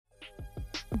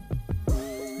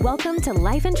Welcome to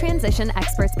Life and Transition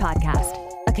Experts Podcast,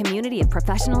 a community of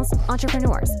professionals,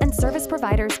 entrepreneurs, and service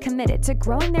providers committed to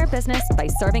growing their business by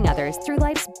serving others through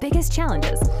life's biggest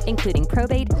challenges, including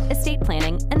probate, estate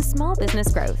planning, and small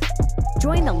business growth.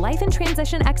 Join the Life and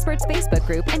Transition Experts Facebook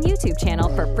group and YouTube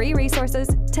channel for free resources,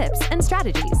 tips, and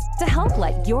strategies to help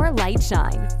let your light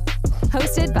shine.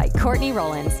 Hosted by Courtney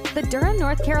Rollins, the Durham,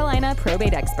 North Carolina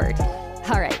probate expert.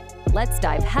 All right, let's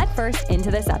dive headfirst into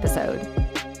this episode.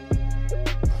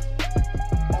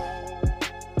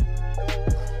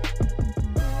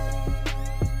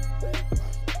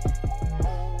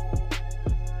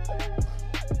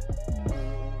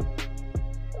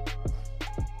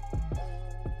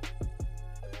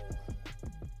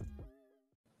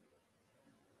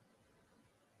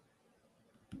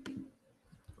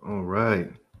 All right,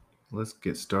 let's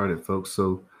get started, folks.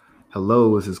 So,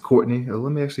 hello, this is Courtney.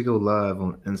 Let me actually go live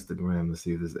on Instagram and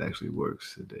see if this actually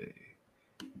works today.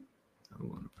 I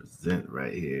want to present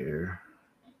right here.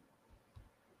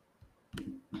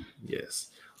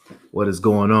 Yes. What is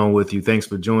going on with you? Thanks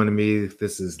for joining me.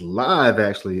 This is live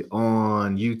actually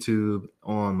on YouTube,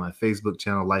 on my Facebook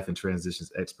channel, Life and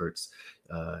Transitions Experts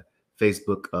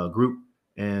Facebook group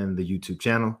and the YouTube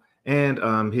channel. And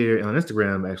I'm here on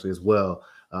Instagram actually as well.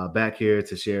 Back here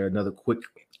to share another quick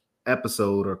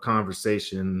episode or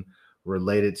conversation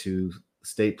related to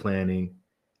estate planning,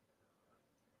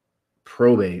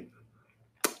 probate,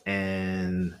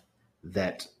 and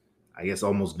that, I guess,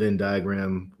 almost Venn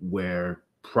diagram where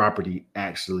property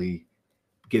actually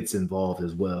gets involved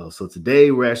as well. So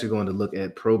today we're actually going to look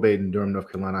at probate in Durham,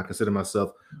 North Carolina. I consider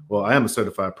myself, I am a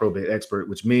certified probate expert,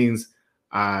 which means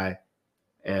I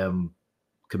am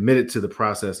committed to the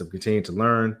process of continuing to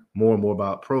learn more and more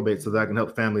about probate so that I can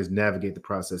help families navigate the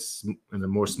process in a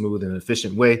more smooth and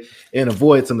efficient way and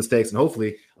avoid some mistakes and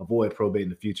hopefully avoid probate in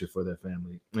the future for their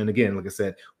family. And again, like I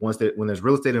said, when there's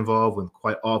real estate involved, when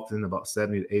quite often about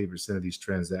 70 to 80% of these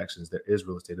transactions, there is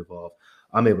real estate involved,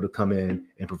 I'm able to come in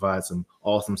and provide some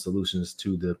awesome solutions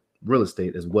to the real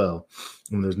estate as well.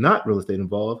 When there's not real estate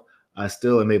involved, I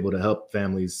still am able to help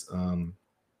families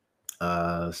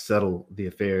settle the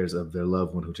affairs of their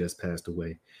loved one who just passed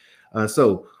away.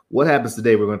 So what happens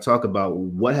today? We're going to talk about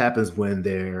what happens when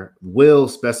their will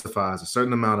specifies a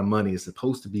certain amount of money is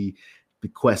supposed to be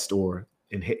bequeathed or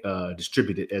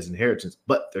distributed as inheritance,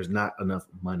 but there's not enough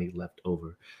money left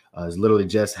over. It's literally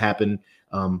just happened.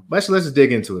 But actually, let's just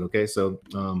dig into it. Okay. So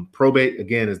probate,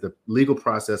 again, is the legal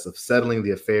process of settling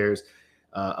the affairs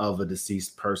of a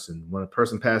deceased person. When a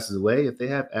person passes away, if they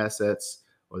have assets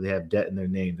or they have debt in their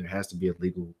name, there has to be a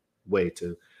legal way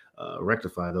to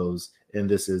rectify those. And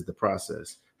this is the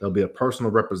process. There'll be a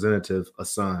personal representative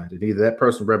assigned. And either that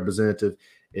personal representative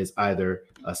is either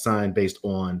assigned based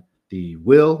on the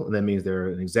will, and that means they're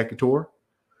an executor,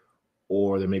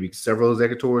 or there may be several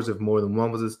executors if more than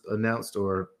one was announced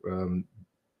or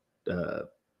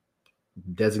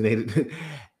designated,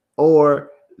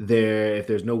 or if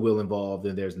there's no will involved,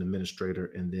 then there's an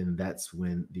administrator, and then that's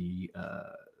when the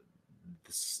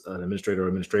administrator or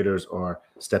administrators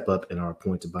step up and are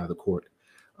appointed by the court.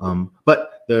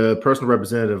 But the personal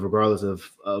representative, regardless of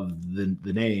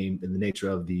the name and the nature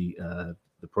of the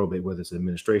probate, whether it's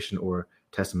administration or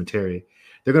testamentary,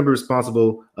 they're going to be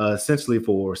responsible essentially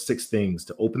for 6 things: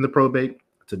 to open the probate,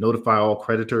 to notify all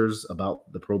creditors about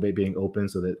the probate being open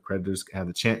so that creditors have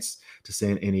the chance to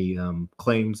send any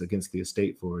claims against the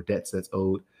estate for debts that's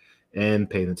owed, and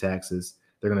pay the taxes.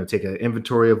 They're going to take an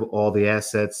inventory of all the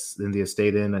assets in the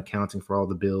estate and accounting for all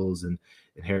the bills and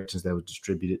inheritance that was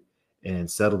distributed, and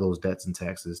settle those debts and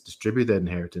taxes, distribute that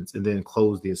inheritance, and then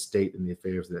close the estate and the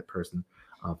affairs of that person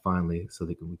finally so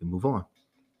we can move on.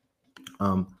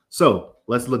 So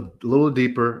let's look a little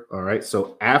deeper. All right.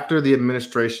 So after the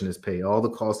administration is paid, all the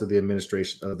costs of the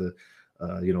administration of the,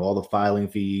 all the filing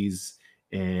fees,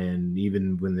 and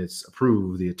even when it's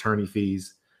approved, the attorney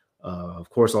fees, of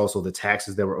course, also the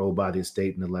taxes that were owed by the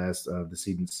estate and the last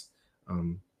decedents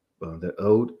that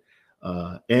owed.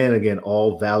 And again,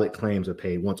 all valid claims are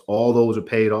paid. Once all those are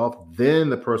paid off, then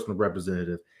the personal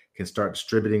representative can start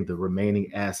distributing the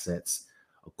remaining assets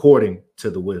according to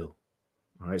the will.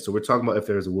 All right. So we're talking about if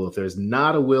there's a will. If there's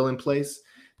not a will in place,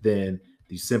 then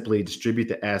you simply distribute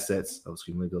the assets. Oh,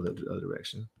 excuse me, let me go the other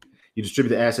direction. You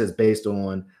distribute the assets based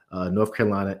on North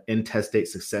Carolina Intestate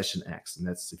Succession Acts. And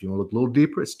that's, if you want to look a little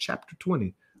deeper, it's Chapter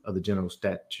 20 of the General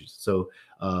Statutes. So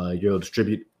you'll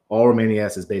distribute all remaining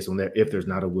assets based on there if there's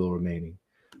not a will remaining.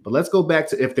 But let's go back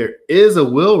to if there is a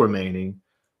will remaining.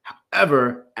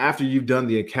 However, after you've done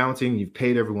the accounting, you've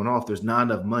paid everyone off, there's not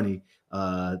enough money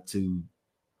to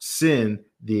send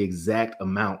the exact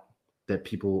amount that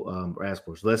people are asked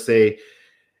for. So let's say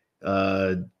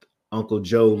Uncle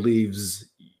Joe leaves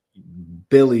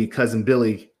Billy, cousin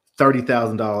Billy,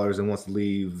 $30,000 and wants to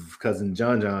leave cousin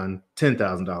John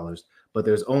 $10,000, but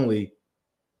there's only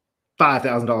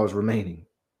 $5,000 remaining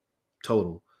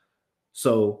total.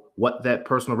 So what that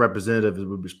personal representative is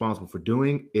responsible for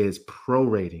doing is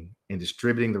prorating and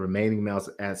distributing the remaining amounts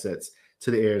of assets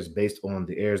to the heirs based on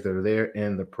the heirs that are there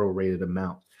and the prorated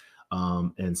amount.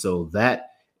 And so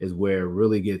that is where it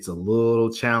really gets a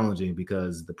little challenging,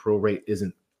 because the prorate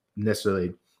isn't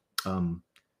necessarily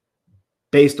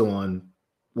based on,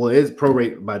 well, it is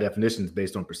prorate by definition, is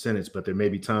based on percentage, but there may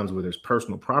be times where there's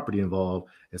personal property involved.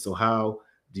 And so how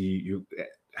do you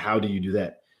do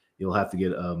that? You'll have to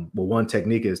get, one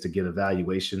technique is to get a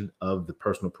valuation of the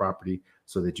personal property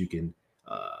so that you can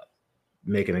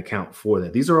make an account for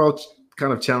that. These are all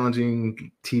kind of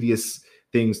challenging, tedious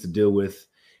things to deal with.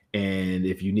 And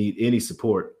if you need any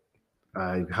support,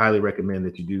 I highly recommend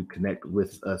that you do connect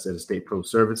with us at Estate Pro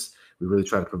Service. We really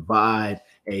try to provide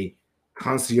a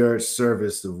concierge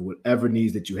service of whatever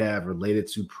needs that you have related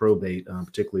to probate,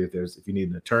 particularly if you need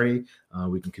an attorney,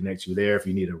 we can connect you there. If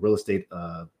you need a real estate,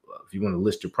 if you want to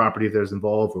list your property if there's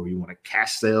involved, or you want a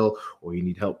cash sale, or you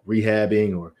need help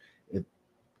rehabbing,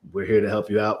 we're here to help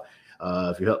you out.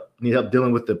 If you need help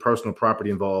dealing with the personal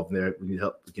property involved there, we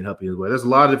can help you as well. There's a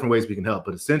lot of different ways we can help,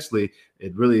 but essentially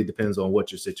it really depends on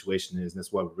what your situation is. And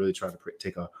that's why we really try to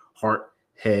take a heart,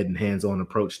 head, and hands-on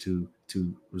approach to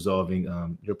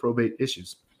resolving your probate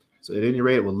issues. So at any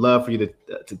rate, we'd love for you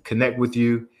to connect with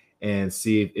you and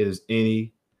see if there's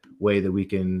any way that we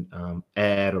can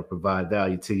add or provide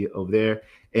value to you over there.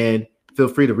 And feel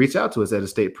free to reach out to us at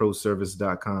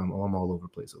estateproservice.com. Oh, I'm all over the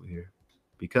place over here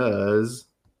because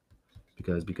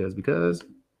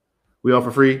we offer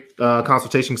free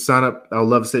consultation. Sign up. I would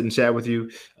love to sit and chat with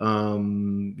you. You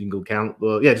can go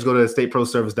just go to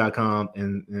estateproservice.com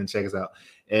and check us out.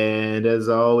 And as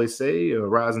I always say,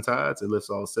 rising tides, it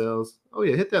lifts all sails. Oh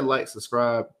yeah, hit that like,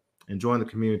 subscribe, and join the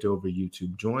community over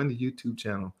YouTube. Join the YouTube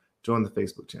channel. Join the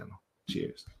Facebook channel.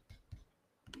 Cheers.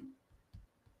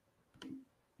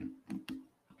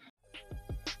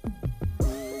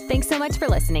 Thanks so much for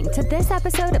listening to this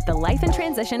episode of the Life and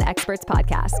Transition Experts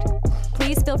Podcast.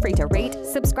 Please feel free to rate,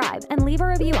 subscribe, and leave a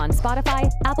review on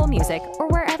Spotify, Apple Music, or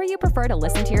wherever you prefer to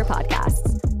listen to your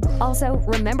podcasts. Also,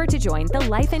 remember to join the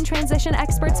Life and Transition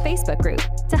Experts Facebook group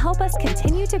to help us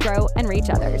continue to grow and reach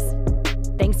others.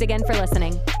 Thanks again for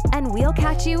listening, and we'll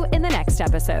catch you in the next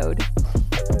episode.